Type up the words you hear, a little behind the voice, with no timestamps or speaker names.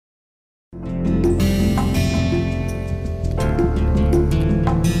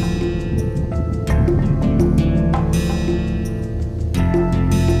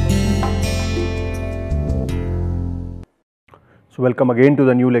So, welcome again to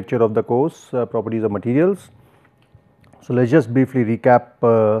the new lecture of the course properties of materials. So, let us just briefly recap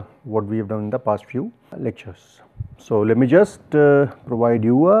what we have done in the past few lectures. So, let me just provide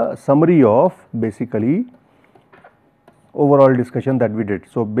you a summary of basically overall discussion that we did.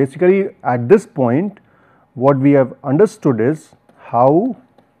 So, basically at this point what we have understood is how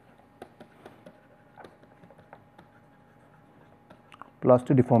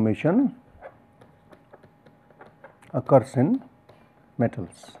plastic deformation occurs in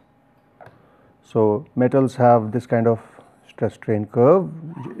metals. So, metals have this kind of stress strain curve,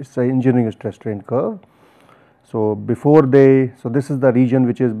 it is an engineering stress strain curve. So, before they, so this is the region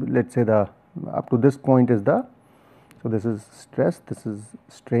which is, let us say, the up to this point is the, so this is stress, this is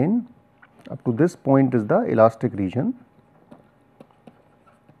strain, up to this point is the elastic region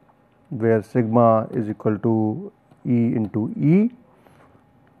where sigma is equal to E into E,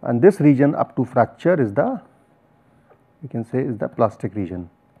 and this region up to fracture is the, we can say, is the plastic region,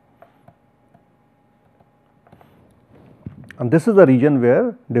 and this is the region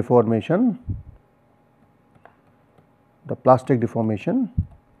where deformation, the plastic deformation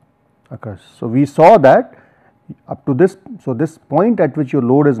occurs. So, we saw that up to this, so this point at which your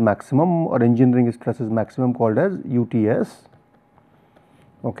load is maximum or engineering stress is maximum called as UTS.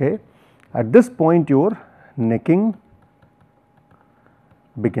 Okay. At this point your necking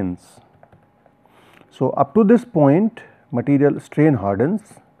begins. So, up to this point material strain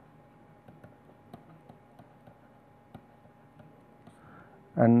hardens,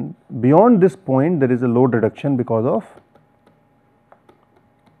 and beyond this point there is a load reduction because of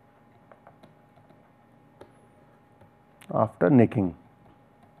after necking,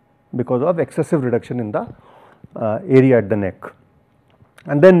 because of excessive reduction in the area at the neck,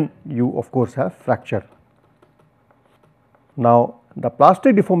 and then you of course have fracture. Now, the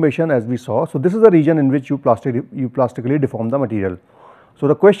plastic deformation as we saw, so this is the region in which you plastically deform the material. So,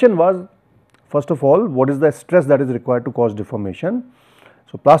 the question was, first of all, what is the stress that is required to cause deformation?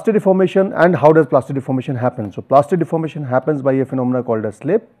 So, plastic deformation, and how does plastic deformation happen? So, plastic deformation happens by a phenomena called as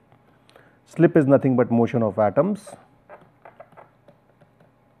slip. Slip is nothing but motion of atoms.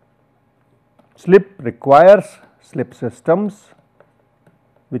 Slip requires slip systems,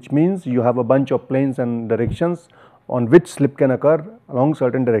 which means you have a bunch of planes and directions on which slip can occur along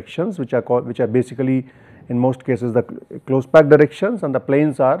certain directions, which are basically in most cases the close packed directions, and the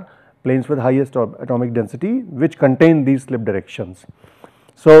planes are planes with highest atomic density which contain these slip directions.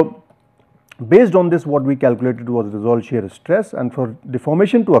 So, based on this what we calculated was resolved shear stress, and for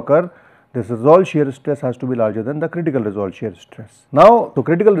deformation to occur this resolved shear stress has to be larger than the critical resolved shear stress. Now, so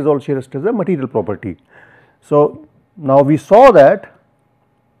critical resolved shear stress is a material property. So, now we saw that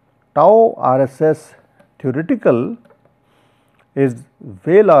tau RSS theoretical is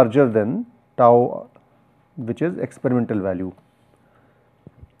way larger than tau which is experimental value,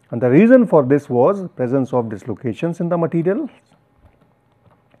 and the reason for this was presence of dislocations in the material,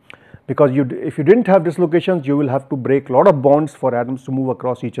 because if you did not have dislocations you will have to break lot of bonds for atoms to move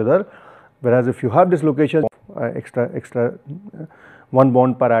across each other, whereas if you have dislocations extra one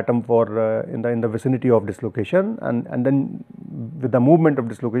bond per atom for in the vicinity of dislocation, and then with the movement of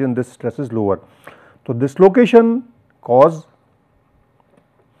dislocation this stress is lower. So, dislocation cause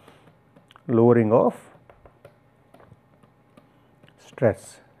lowering of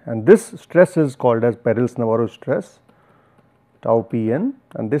stress, and this stress is called as Perels-Navarro stress, tau Pn,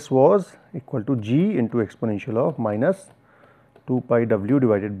 and this was equal to G into exponential of minus 2 pi W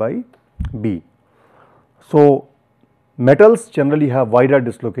divided by B. So, metals generally have wider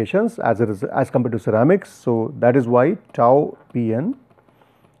dislocations as compared to ceramics. So, that is why tau Pn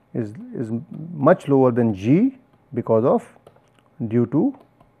is much lower than G because of due to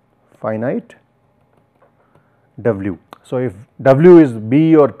finite W. So, if W is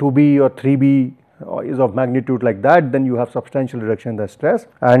B or 2B or 3B is of magnitude like that, then you have substantial reduction in the stress,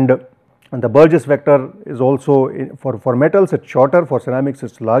 and the Burgess vector is also for metals it is shorter, for ceramics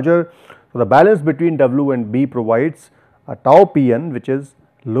it is larger. So, the balance between W and B provides a tau Pn which is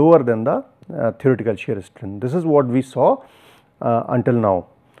lower than the theoretical shear strain. This is what we saw until now.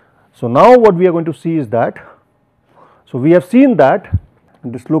 So, now what we are going to see is that, so we have seen that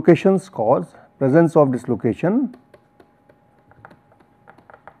dislocations cause presence of dislocation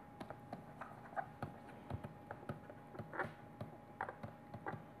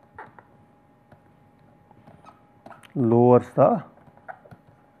lowers the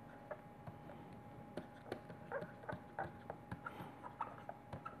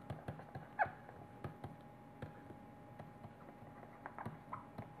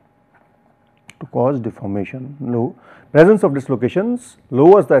to cause deformation. Presence of dislocations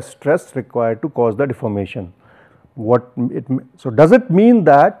lowers the stress required to cause the deformation. So does it mean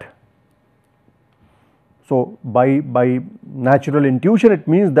that, so by natural intuition it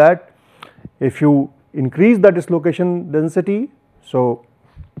means that if you increase the dislocation density, so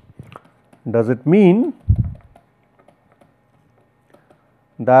does it mean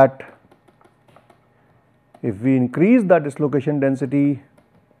that if we increase the dislocation density,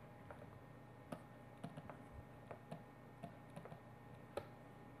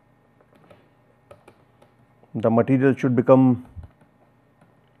 the material should become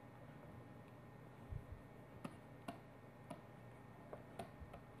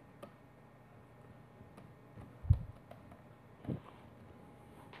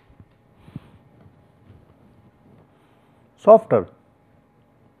softer,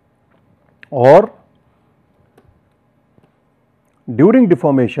 or during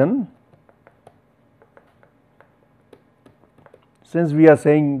deformation, since we are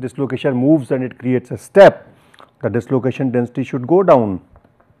saying dislocation moves and it creates a step, the dislocation density should go down.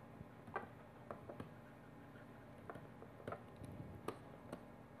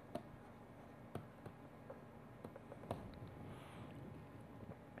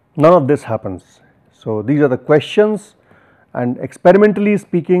 None of this happens. So these are the questions, and experimentally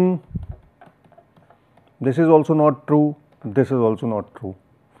speaking, this is also not true, this is also not true.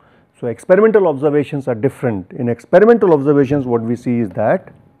 So experimental observations are different. In experimental observations, what we see is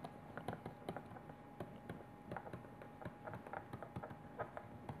that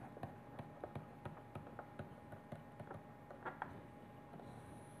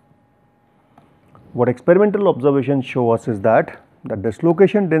what experimental observations show us is that the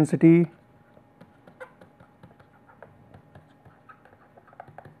dislocation density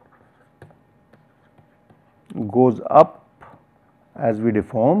goes up as we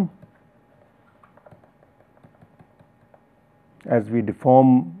deform,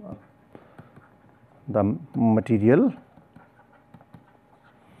 the material,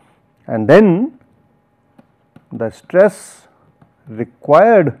 and then the stress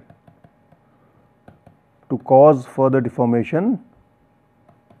required to cause further deformation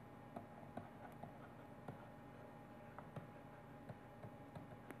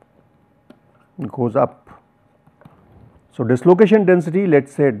goes up. So dislocation density, let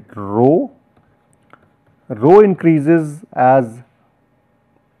us say rho increases as,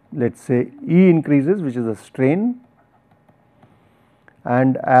 let us say, E increases, which is a strain,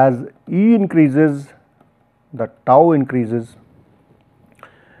 and as E increases, the tau increases.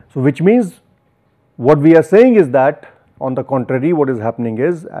 So which means what we are saying is that, on the contrary, what is happening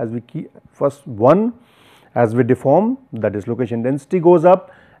is, as we keep first one, as we deform, the dislocation density goes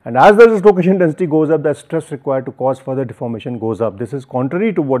up, and as the dislocation density goes up, the stress required to cause further deformation goes up. This is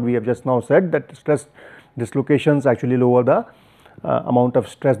contrary to what we have just now said, that stress dislocations actually lower the amount of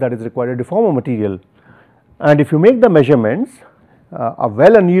stress that is required to deform a material. And if you make the measurements, a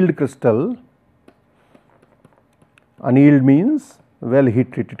well annealed crystal, annealed means well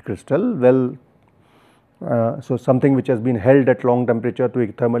heat treated crystal, so something which has been held at long temperature to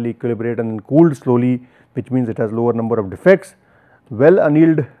thermally equilibrate and then cooled slowly, which means it has lower number of defects. Well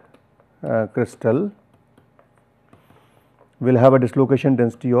annealed crystal will have a dislocation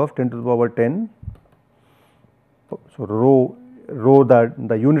density of 10 to the power 10. So rho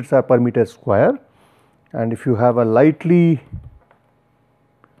the units are per meter square, and if you have a lightly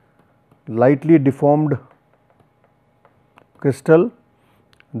deformed crystal,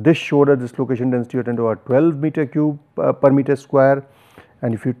 this showed a dislocation density of 10 to the power 12 meter cube per meter square,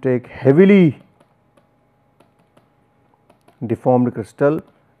 and if you take heavily deformed crystal,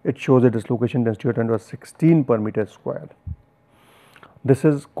 it shows a dislocation density of 10 to the power 16 per meter square. This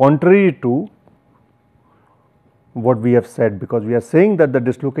is contrary to what we have said, because we are saying that the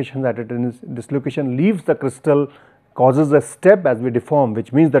dislocation leaves the crystal, causes a step as we deform,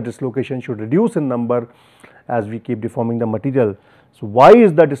 which means the dislocation should reduce in number as we keep deforming the material. So why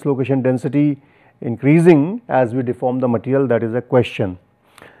is the dislocation density increasing as we deform the material? That is a question.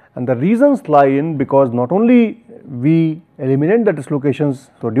 And the reasons lie in, because not only we eliminate the dislocations,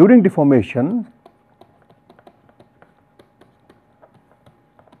 so during deformation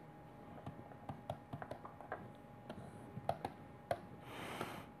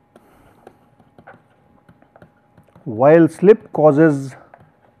while slip causes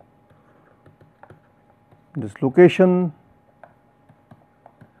dislocation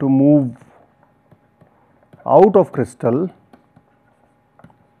to move out of crystal,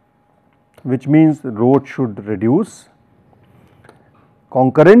 which means rho should reduce.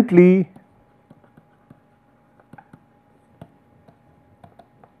 Concurrently,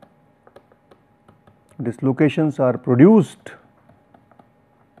 dislocations are produced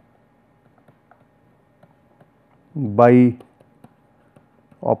by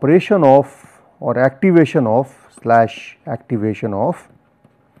operation of or activation of / activation of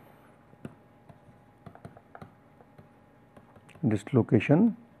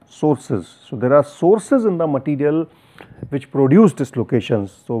dislocation sources. So, there are sources in the material which produce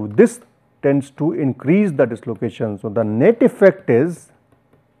dislocations. So, this tends to increase the dislocation. So, the net effect is,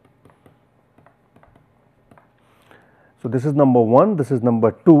 so this is number 1, this is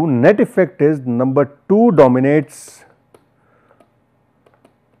number 2, net effect is number 2 dominates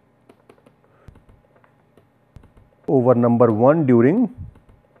over number 1 during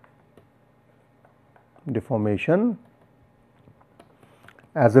deformation.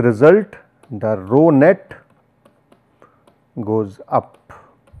 As a result, the rho net goes up.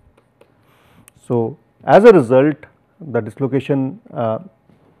 So, as a result, the dislocation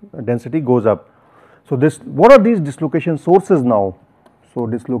density goes up. So, this, what are these dislocation sources now? So,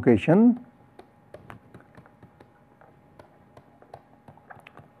 dislocation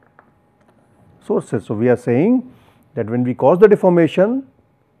sources. So, we are saying that when we cause the deformation,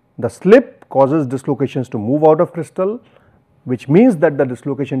 the slip causes dislocations to move out of crystal, which means that the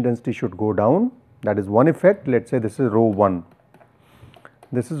dislocation density should go down. That is one effect. Let us say this is rho 1,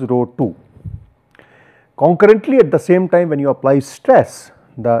 this is rho 2. Concurrently, at the same time, when you apply stress,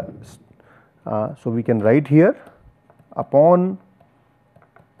 so we can write here, upon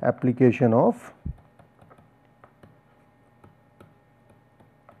application of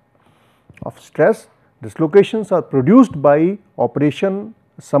stress, dislocations are produced by operation,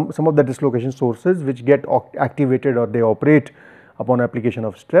 some of the dislocation sources which get activated or they operate upon application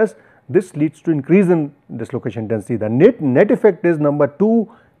of stress. This leads to increase in dislocation density. The net effect is number 2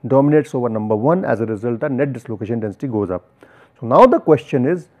 dominates over number 1. As a result, the net dislocation density goes up. So, now the question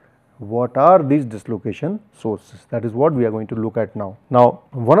is, what are these dislocation sources? That is what we are going to look at now. Now,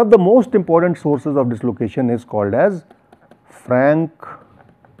 one of the most important sources of dislocation is called as Frank-Reed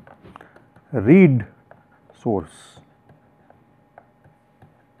source.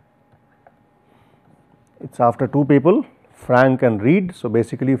 It is after 2 people, Frank and Reed. So,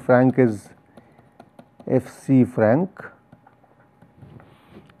 basically Frank is F.C. Frank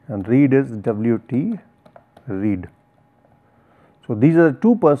and Reed is W.T. Reed. So, these are the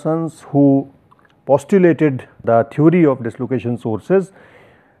 2 persons who postulated the theory of dislocation sources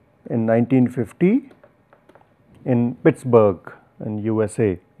in 1950 in Pittsburgh in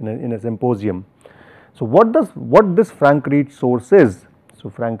USA in a symposium. So, what this Frank-Reed source is? So,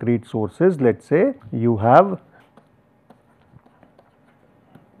 Frank-Reed sources, let us say you have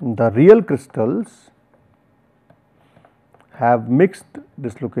the real crystals have mixed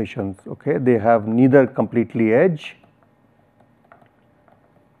dislocations, okay. They have neither completely edge.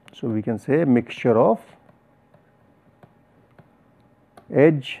 So, we can say mixture of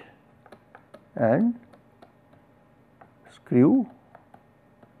edge and screw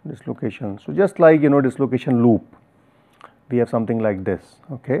dislocation. So, just like dislocation loop, we have something like this,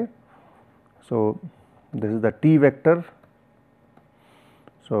 okay. So, this is the T vector.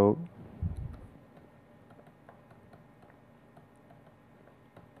 So,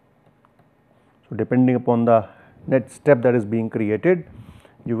 depending upon the net step that is being created,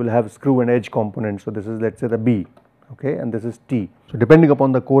 you will have screw and edge components. So, this is let us say the B, okay, and this is T. So, depending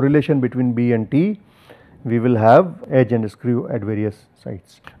upon the correlation between B and T, we will have edge and screw at various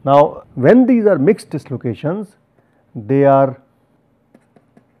sites. Now, when these are mixed dislocations, they are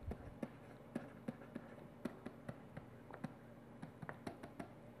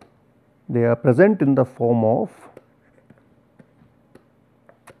present in the form of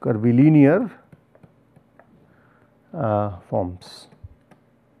curvilinear forms.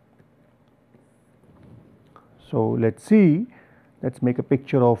 So, let us see, let us make a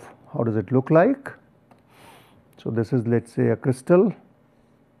picture of how does it look like. So, this is let us say a crystal.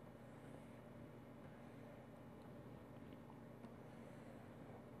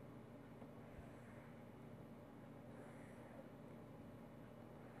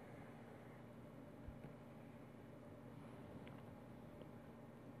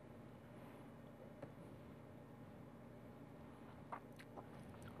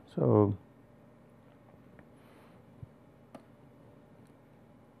 So,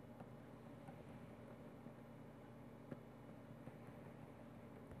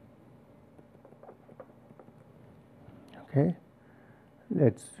 okay,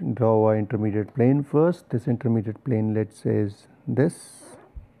 let us draw a intermediate plane first. This intermediate plane let us say is this.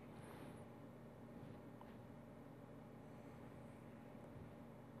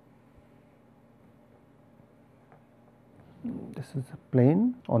 This is a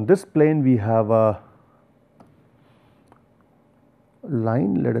plane. On this plane we have a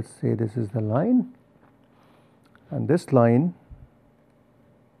line, let us say this is the line, and this line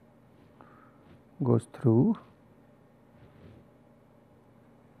goes through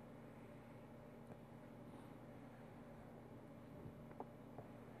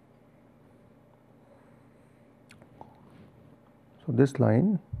so this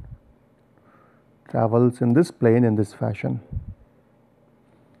line travels in this plane in this fashion,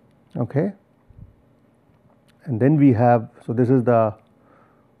 okay. And then we have, so this is the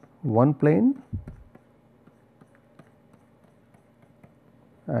one plane,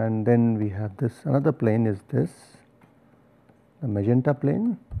 and then we have this another plane is this, the magenta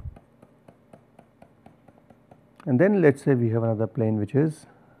plane, and then let us say we have another plane which is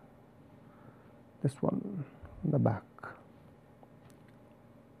this one in the back.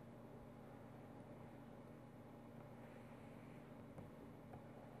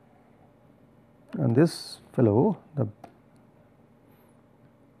 And this fellow,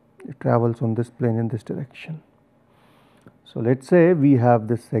 it travels on this plane in this direction. So, let us say we have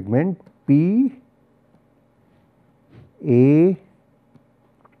this segment P, A,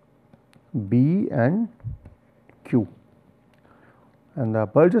 B and Q, and the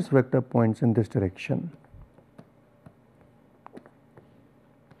Burgess vector points in this direction.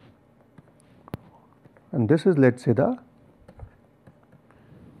 And this is, let us say, the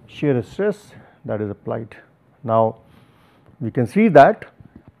shear stress that is applied. Now, we can see that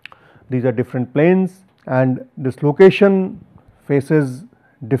these are different planes and this location faces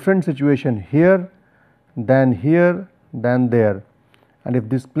different situation here than there, and if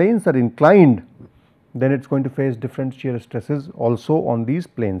these planes are inclined, then it is going to face different shear stresses also on these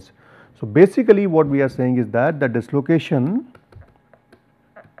planes. So, basically what we are saying is that the dislocation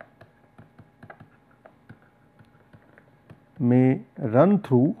may run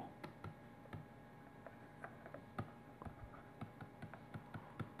through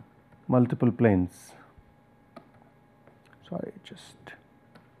multiple planes,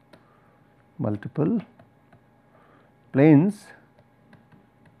 multiple planes,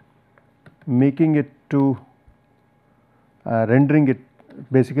 making it to rendering it,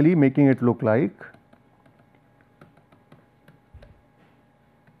 basically making it look like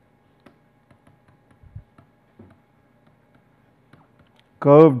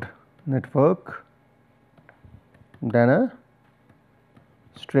curved network than a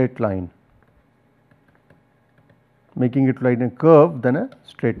straight line, making it like a curve than a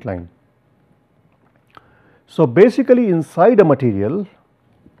straight line. So, basically inside a material,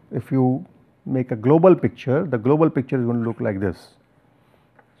 if you make a global picture, the global picture is going to look like this.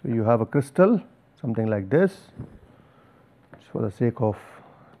 So, you have a crystal something like this. Just for the sake of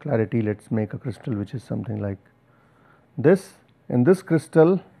clarity, let us make a crystal which is something like this. In this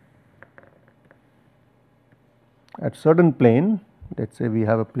crystal, at certain plane, let us say we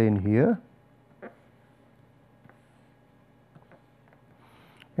have a plane here.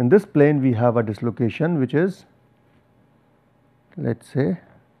 In this plane we have a dislocation which is, let us say,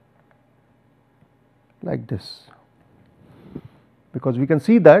 like this, because we can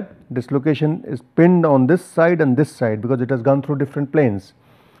see that dislocation is pinned on this side and this side because it has gone through different planes.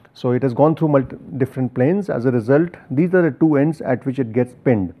 So, it has gone through different planes, as a result these are the two ends at which it gets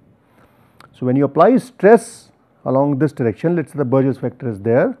pinned. So, when you apply stress along this direction, let us say the Burgess vector is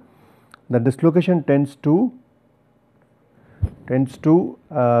there, the dislocation tends to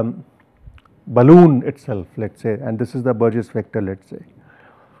balloon itself, let us say, and this is the Burgess vector, let us say.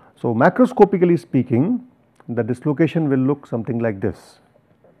 So, macroscopically speaking, the dislocation will look something like this.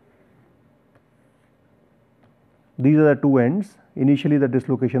 These are the two ends. Initially the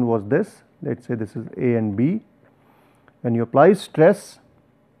dislocation was this, let us say this is A and B. When you apply stress,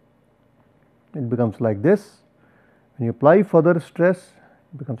 it becomes like this. When you apply further stress,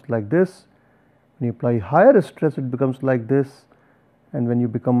 it becomes like this. When you apply higher stress, it becomes like this, and when you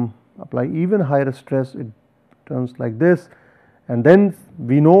apply even higher stress, it turns like this. And then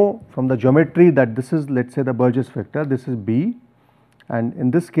we know from the geometry that this is, let us say, the Burgess vector, this is B, and in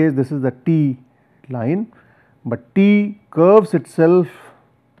this case this is the T line, but T curves itself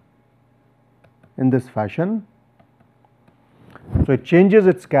in this fashion. So, it changes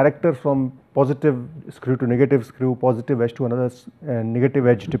its character from positive screw to negative screw, positive edge to another negative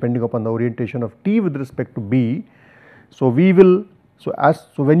edge, depending upon the orientation of T with respect to B. So, we will, so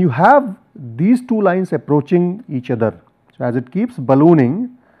when you have these two lines approaching each other, so as it keeps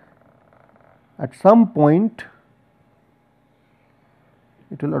ballooning, at some point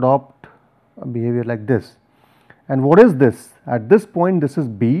it will adopt a behavior like this. And what is this? At this point this is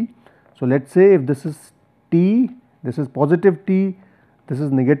B. So, let us say if this is T, this is positive T, this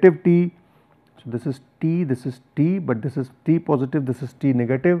is negative T. So, this is T, but this is T positive, this is T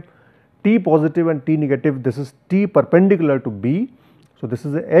negative. T positive and T negative, this is T perpendicular to B. So, this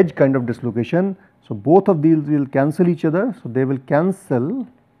is an edge kind of dislocation. So, both of these will cancel each other. So, they will cancel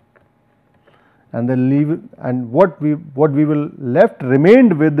and then leave, and what we will left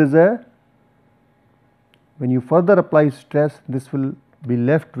remained with is a, when you further apply stress, this will be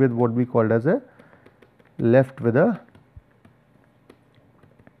left with what we called as a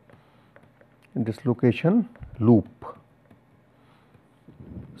dislocation loop.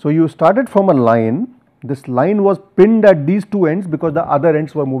 So, you started from a line, this line was pinned at these two ends because the other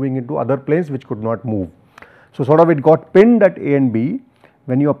ends were moving into other planes which could not move. So, sort of it got pinned at A and B.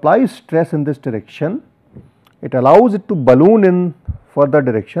 When you apply stress in this direction, it allows it to balloon in further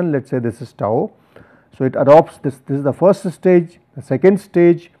direction, let us say this is tau. So, it adopts this is the first stage, the second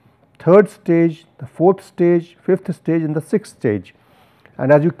stage, third stage, the fourth stage, fifth stage and the sixth stage.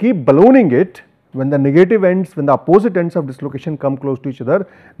 And as you keep ballooning it, when the negative ends, when the opposite ends of dislocation come close to each other,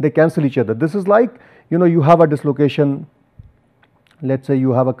 they cancel each other. This is like, you have a dislocation, let us say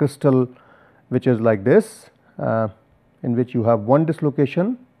you have a crystal which is like this, in which you have one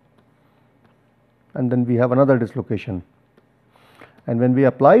dislocation and then we have another dislocation. And when we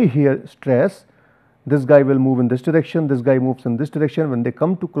apply here stress, this guy will move in this direction, this guy moves in this direction. When they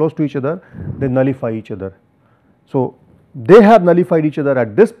come too close to each other, they nullify each other. So, they have nullified each other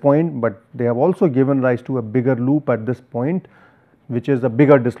at this point, but they have also given rise to a bigger loop at this point, which is a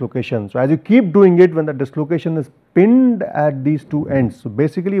bigger dislocation. So, as you keep doing it, when the dislocation is pinned at these two ends. So,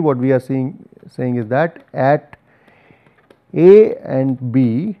 basically what we are saying is that at A and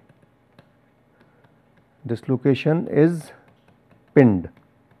B, dislocation is pinned,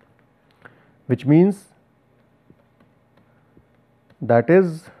 which means that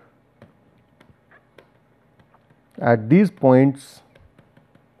is at these points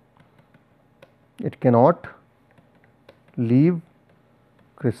it cannot leave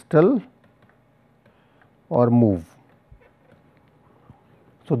crystal or move.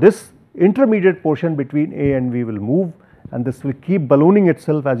 So, this intermediate portion between A and B will move, and this will keep ballooning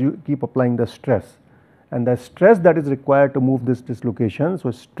itself as you keep applying the stress, and the stress that is required to move this dislocation.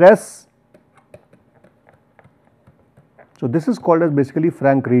 So, stress, so this is called as basically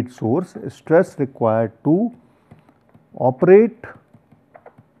Frank-Reed source. Stress required to operate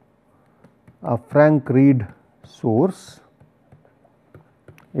a Frank-Reed source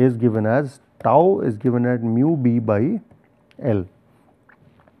is given as tau is given at mu b by L.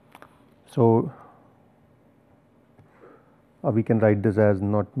 So, we can write this as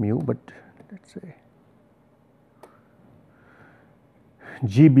not mu, but let us say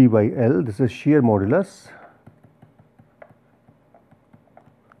Gb by L, this is shear modulus,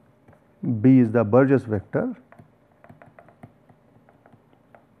 B is the Burgess vector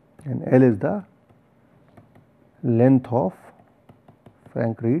and L is the length of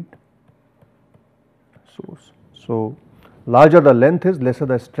Frank-Reed source. So, larger the length is, lesser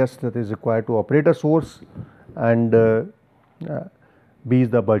the stress that is required to operate a source, and B is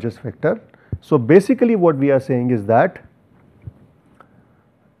the Burgess vector. So, basically what we are saying is that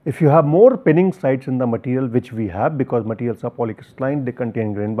if you have more pinning sites in the material, which we have because materials are polycrystalline, they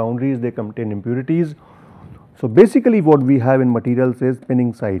contain grain boundaries, they contain impurities. So, basically what we have in materials is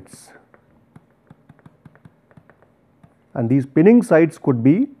pinning sites, and these pinning sites could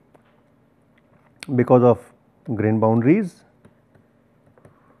be because of grain boundaries,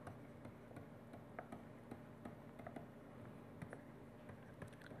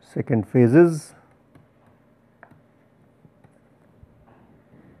 second phases,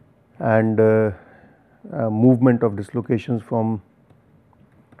 and movement of dislocations from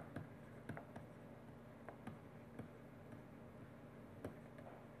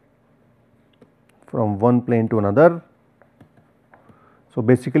one plane to another. So,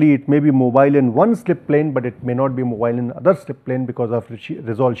 basically it may be mobile in one slip plane, but it may not be mobile in other slip plane because of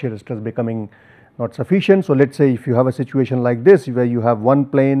resolved shear stress becoming not sufficient. So, let us say if you have a situation like this where you have one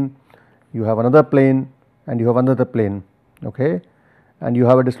plane, you have another plane and you have another plane, okay, and you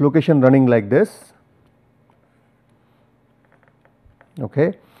have a dislocation running like this,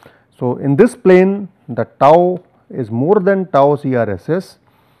 okay. So, in this plane the tau is more than tau CRSS,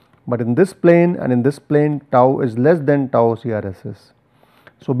 but in this plane and in this plane tau is less than tau CRSS.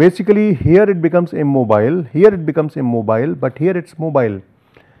 So, basically here it becomes immobile, here it becomes immobile, but here it is mobile.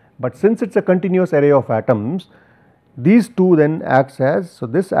 But since it is a continuous array of atoms, these two then acts as, so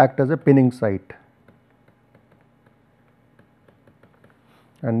this acts as a pinning site,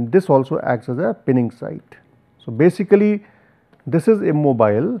 and this also acts as a pinning site. So, basically this is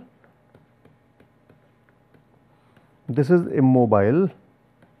immobile, this is immobile,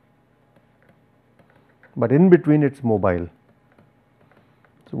 but in between it is mobile.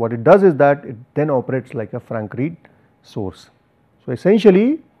 So, what it does is that it then operates like a Frank-Reed source. So,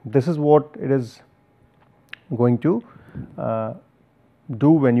 essentially this is what it is going to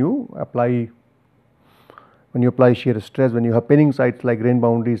do when you apply shear stress, when you have pinning sites like grain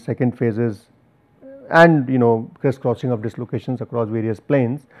boundaries, second phases, and crisscrossing of dislocations across various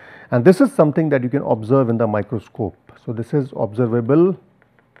planes, and this is something that you can observe in the microscope. So, this is observable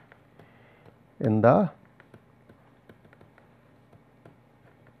in the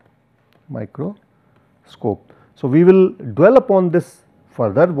microscope. So, we will dwell upon this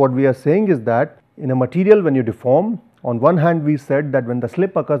further. What we are saying is that in a material, when you deform, on one hand we said that when the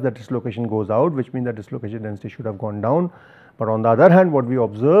slip occurs, the dislocation goes out, which means the dislocation density should have gone down, but on the other hand what we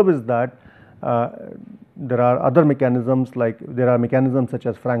observe is that there are other mechanisms, like there are mechanisms such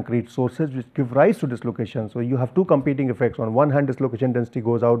as Frank-Reed sources which give rise to dislocation. So, you have two competing effects. On one hand dislocation density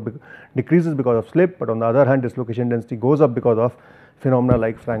goes out, decreases because of slip, but on the other hand dislocation density goes up because of phenomena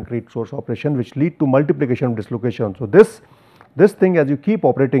like Frank-Reed source operation, which lead to multiplication of dislocation. So, this thing, as you keep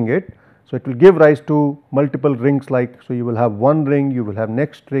operating it, so it will give rise to multiple rings, like, so you will have one ring, you will have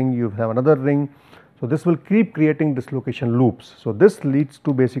next ring, you will have another ring. So, this will keep creating dislocation loops. So, this leads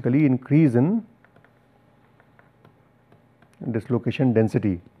to basically increase in dislocation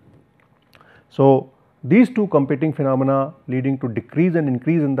density. So, these two competing phenomena leading to decrease and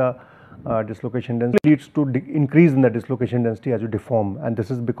increase in the dislocation density leads to increase in the dislocation density as you deform, and this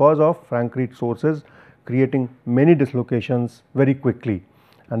is because of Frank-Reed sources creating many dislocations very quickly.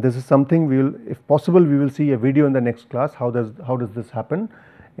 And this is something we will, if possible, we will see a video in the next class how does this happen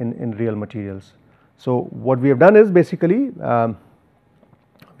in real materials. So, what we have done is basically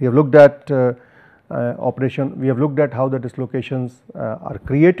we have looked at operation, we have looked at how the dislocations are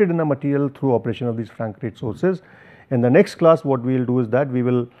created in a material through operation of these Frank-Reed sources. In the next class, what we will do is that we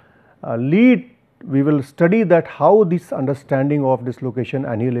will study that how this understanding of dislocation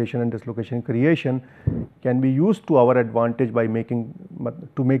annihilation and dislocation creation can be used to our advantage by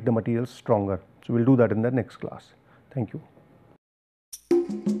to make the materials stronger. So, we will do that in the next class. Thank you.